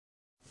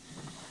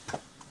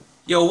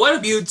Yo, what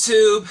up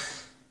YouTube?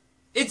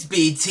 It's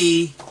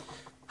BT.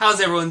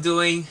 How's everyone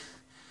doing?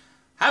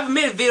 I haven't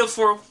made a video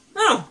for, I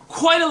don't know,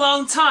 quite a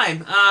long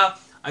time.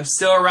 I'm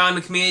still around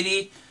the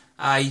community.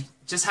 I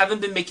just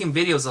haven't been making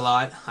videos a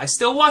lot. I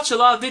still watch a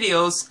lot of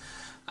videos.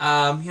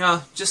 You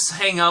know, just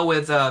hang out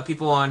with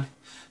people on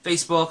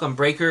Facebook, on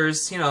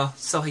Breakers, you know,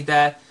 stuff like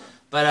that.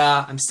 But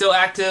I'm still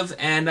active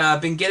and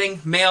been getting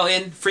mail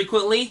in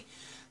frequently.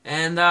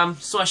 And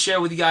just want to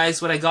share with you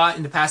guys what I got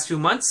in the past few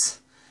months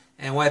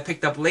and what I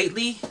picked up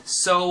lately.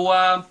 So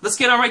let's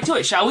get on right to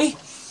it, shall we? Here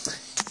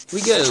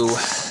we go.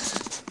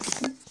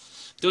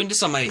 Doing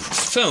this on my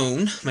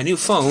phone, my new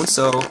phone,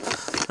 so I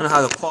don't know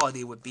how the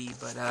quality would be,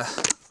 but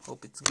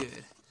hope it's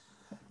good.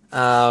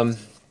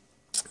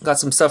 Got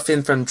some stuff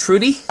in from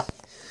Truthy.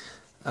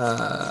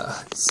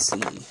 Let's see.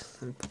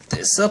 Let me put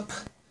this up.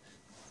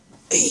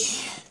 Hey.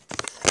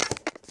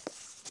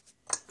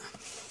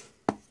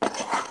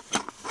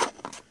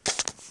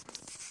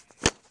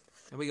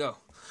 There we go.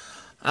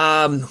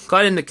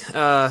 Got in the,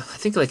 I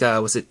think like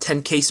was it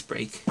 10 case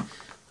break.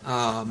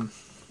 And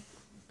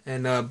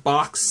a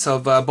box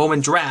of Bowman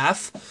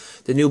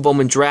Draft. The new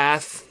Bowman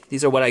Draft.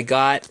 These are what I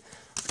got.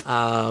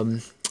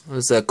 It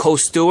was a Cole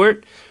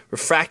Stewart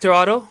refractor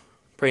auto.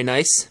 Pretty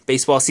nice.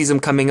 Baseball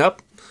season coming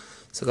up.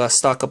 So got to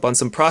stock up on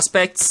some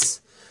prospects.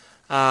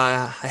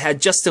 I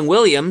had Justin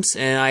Williams,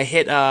 and I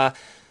hit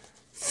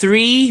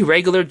 3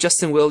 regular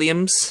Justin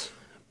Williams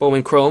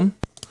Bowman Chrome.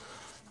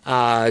 2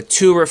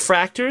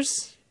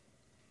 refractors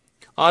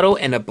auto,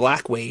 and a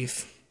black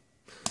wave.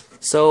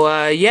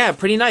 So yeah,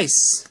 pretty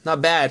nice.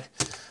 Not bad.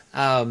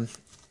 I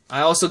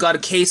also got a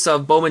case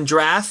of Bowman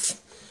Draft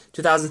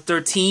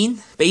 2013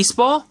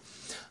 baseball.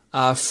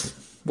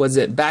 Was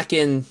it back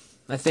in,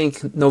 I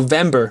think,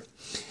 November?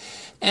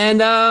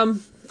 And I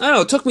don't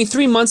know, it took me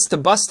 3 months to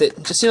bust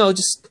it. Just, you know,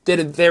 just did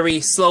it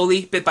very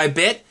slowly, bit by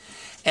bit.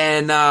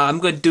 And I'm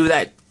going to do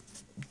that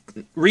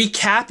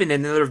recap in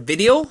another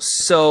video.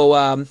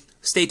 So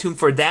stay tuned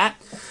for that.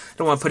 I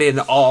don't want to put it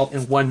all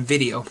in one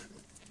video.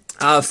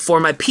 For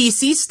my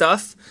PC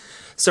stuff,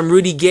 some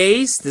Rudy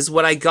Gays. This is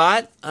what I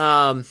got.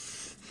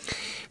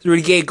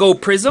 Rudy Gay Gold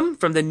Prism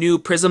from the new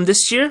Prism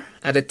this year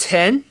at a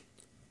 10.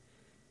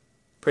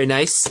 Pretty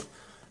nice.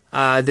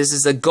 This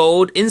is a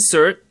gold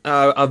insert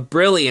of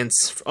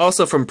Brilliance,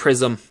 also from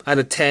Prism, at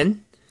a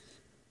 10.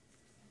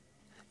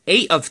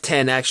 8 of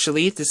 10,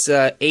 actually. This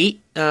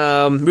 8.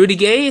 Rudy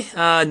Gay,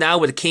 now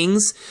with the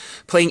Kings,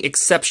 playing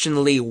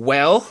exceptionally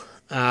well.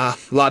 A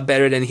lot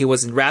better than he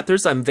was in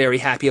Raptors. I'm very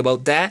happy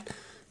about that.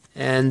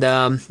 And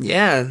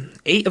yeah,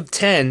 8 of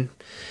 10.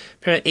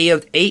 Apparently 8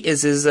 of 8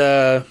 is his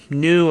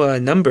new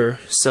number.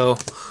 So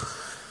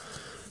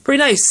pretty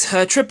nice.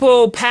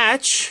 Triple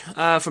patch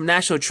from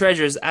National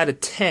Treasures out of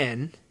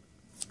 10.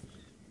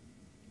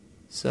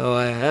 So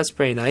that's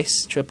pretty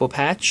nice. Triple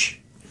patch.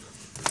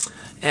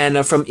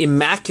 And from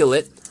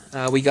Immaculate,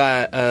 we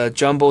got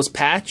Jumbo's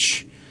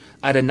patch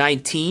out of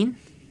 19.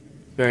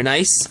 Very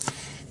nice.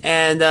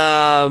 And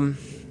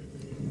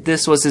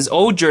this was his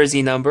old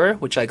jersey number,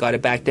 which I got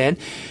it back then.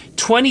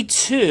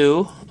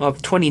 22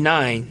 of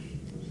 29.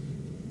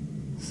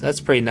 So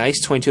that's pretty nice.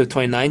 22 of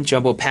 29,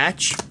 jumbo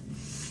patch.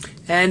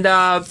 And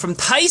from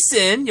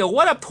Tyson, yo,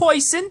 what a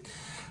poison!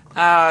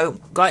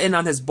 Got in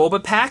on his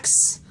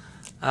BobbaPacks.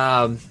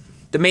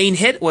 The main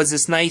hit was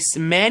this nice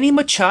Manny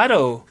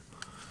Machado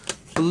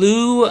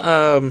blue.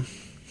 Let's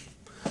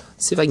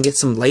see if I can get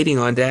some lighting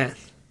on that.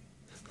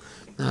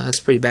 That's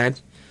pretty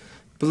bad.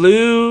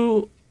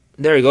 Blue.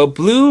 There we go.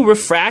 Blue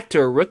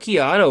refractor rookie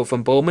auto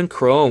from Bowman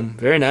Chrome.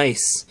 Very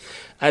nice.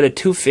 Out of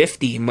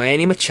 250,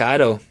 Manny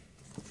Machado.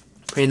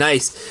 Pretty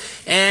nice.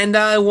 And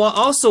I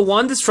also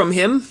won this from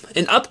him,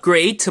 an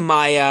upgrade to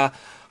my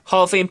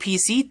Hall of Fame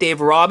PC, Dave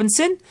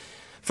Robinson,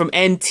 from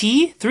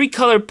NT,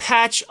 3-color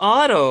patch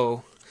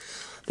auto.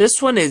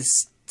 This one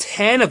is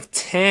 10 of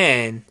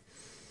 10.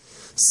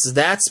 So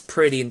that's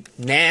pretty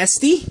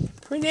nasty.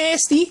 Pretty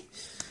nasty.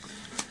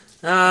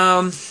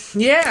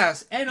 Yeah,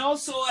 and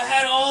also I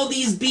had all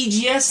these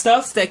BGS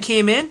stuff that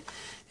came in,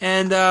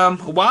 and a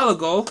while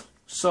ago,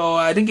 so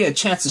I didn't get a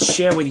chance to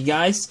share with you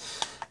guys.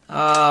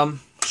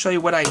 Show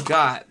you what I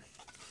got.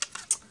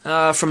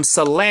 From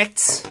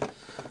Select,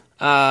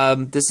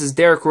 this is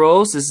Derrick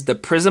Rose. This is the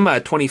Prism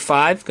at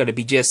 25. Got a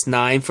BGS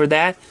 9 for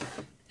that.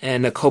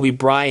 And a Kobe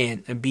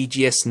Bryant, a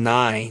BGS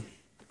 9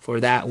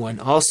 for that one.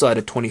 Also at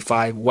a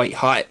 25, white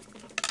hot.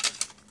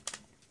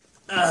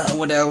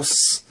 What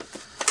else?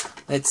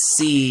 Let's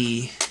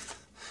see.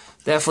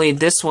 Definitely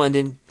this one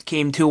didn't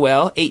came too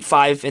well.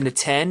 8.5 and a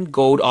 10,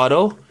 gold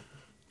auto.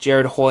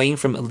 Jared Hoying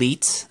from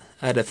Elite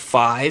at a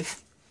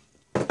 5.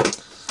 What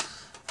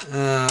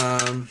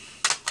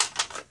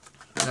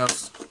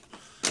else?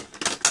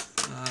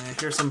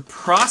 Here's some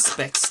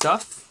prospect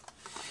stuff.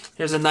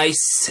 Here's a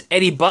nice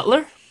Eddie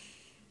Butler.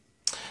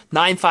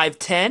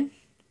 9.5/10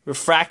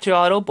 refractor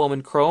auto,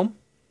 Bowman Chrome.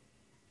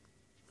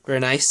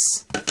 Very nice.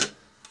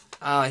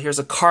 Here's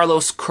a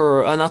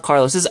not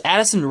Carlos. This is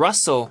Addison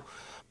Russell,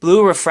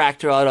 blue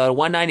refractor auto,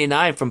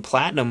 199 from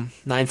Platinum,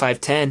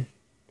 9.5/10.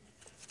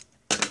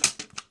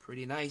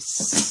 Pretty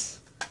nice.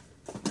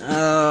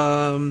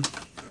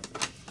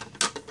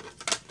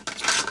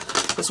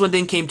 This one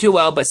didn't came too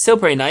well, but still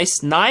pretty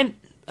nice. 9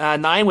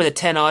 with a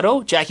 10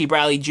 auto. Jackie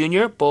Bradley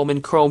Jr.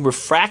 Bowman Chrome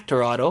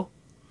Refractor auto.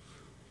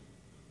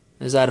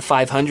 Is out of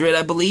 500,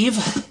 I believe.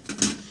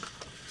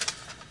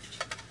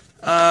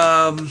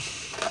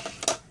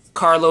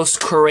 Carlos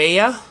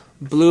Correa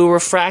Blue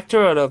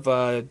Refractor out of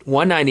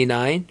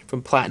 199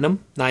 from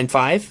Platinum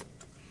 9.5.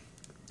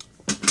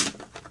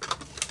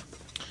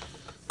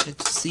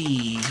 Let's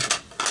see.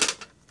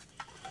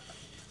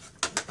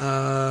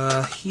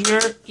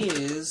 Here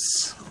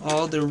is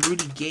all the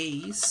Rudy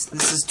Gays.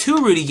 This is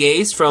 2 Rudy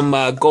Gays from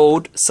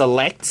Gold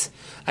Select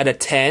out of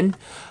 10.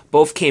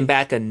 Both came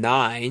back a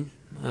 9.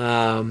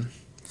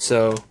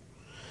 So,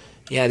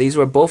 yeah, these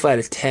were both out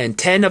of 10.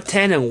 10 of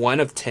 10 and 1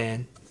 of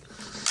 10.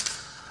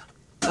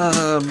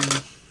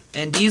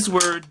 And these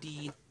were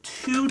the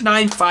 2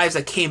 9.5s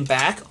that came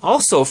back,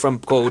 also from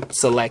Gold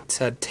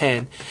Select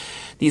 10.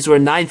 These were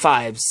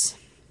 9.5s.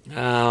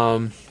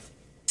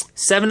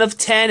 7 of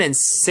 10 and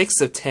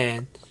 6 of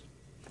 10.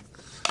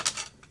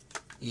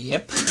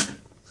 Yep.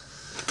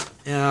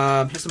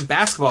 Here's some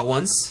basketball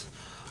ones.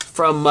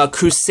 From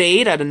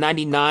Crusade out of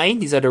 99.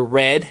 These are the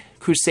red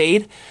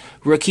Crusade.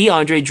 Rookie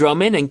Andre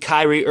Drummond and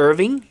Kyrie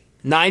Irving.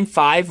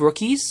 9.5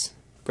 rookies.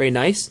 Very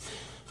nice.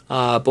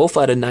 Both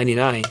out of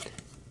 99.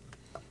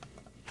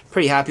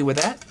 Pretty happy with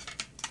that.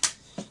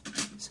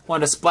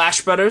 One of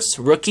Splash Brothers.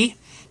 Rookie.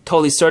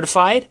 Totally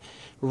certified.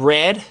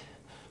 Red.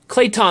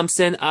 Klay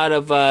Thompson out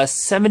of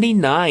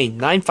 79.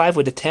 9.5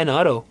 with a 10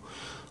 auto.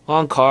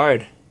 On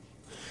card.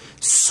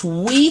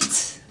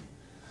 Sweet.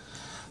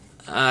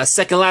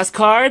 Second last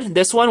card.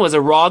 This one was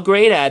a raw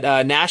grade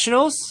at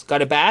Nationals.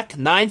 Got it back.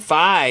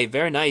 9.5.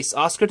 Very nice.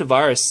 Oscar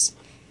Tavares.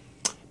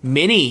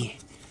 Mini.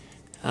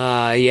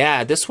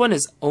 Yeah, this one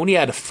is only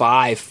out of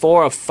 5.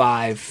 4 of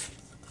 5.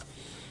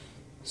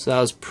 So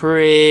that was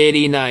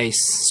pretty nice.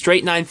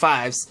 Straight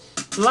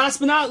 9.5s. Last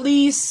but not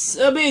least,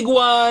 a big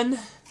one.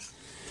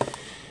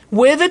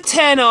 With a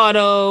 10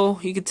 auto.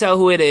 You can tell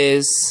who it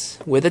is.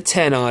 With a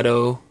 10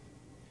 auto.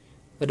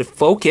 Let it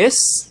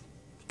focus.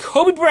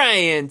 Kobe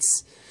Bryant.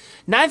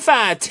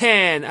 9.5,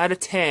 10 out of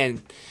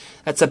 10.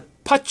 That's a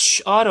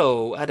Putch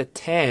auto out of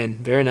 10.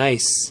 Very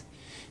nice.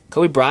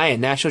 Kobe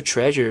Bryant, National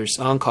Treasures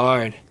on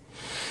card.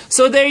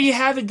 So there you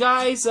have it,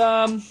 guys.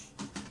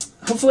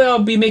 Hopefully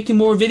I'll be making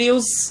more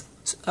videos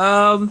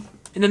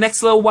in the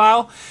next little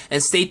while.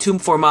 And stay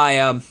tuned for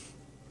my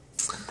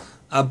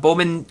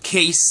Bowman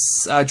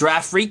case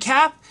draft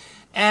recap.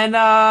 And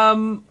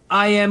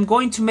I am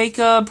going to make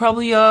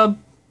probably a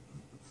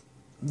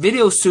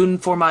video soon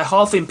for my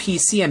Hall of Fame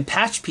PC and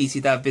patch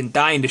PC that I've been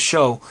dying to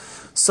show.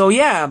 So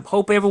yeah,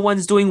 hope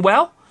everyone's doing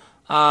well.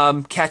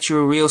 Catch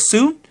you real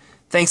soon.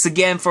 Thanks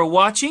again for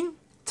watching.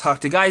 Talk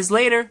to you guys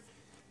later.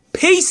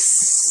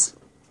 Peace!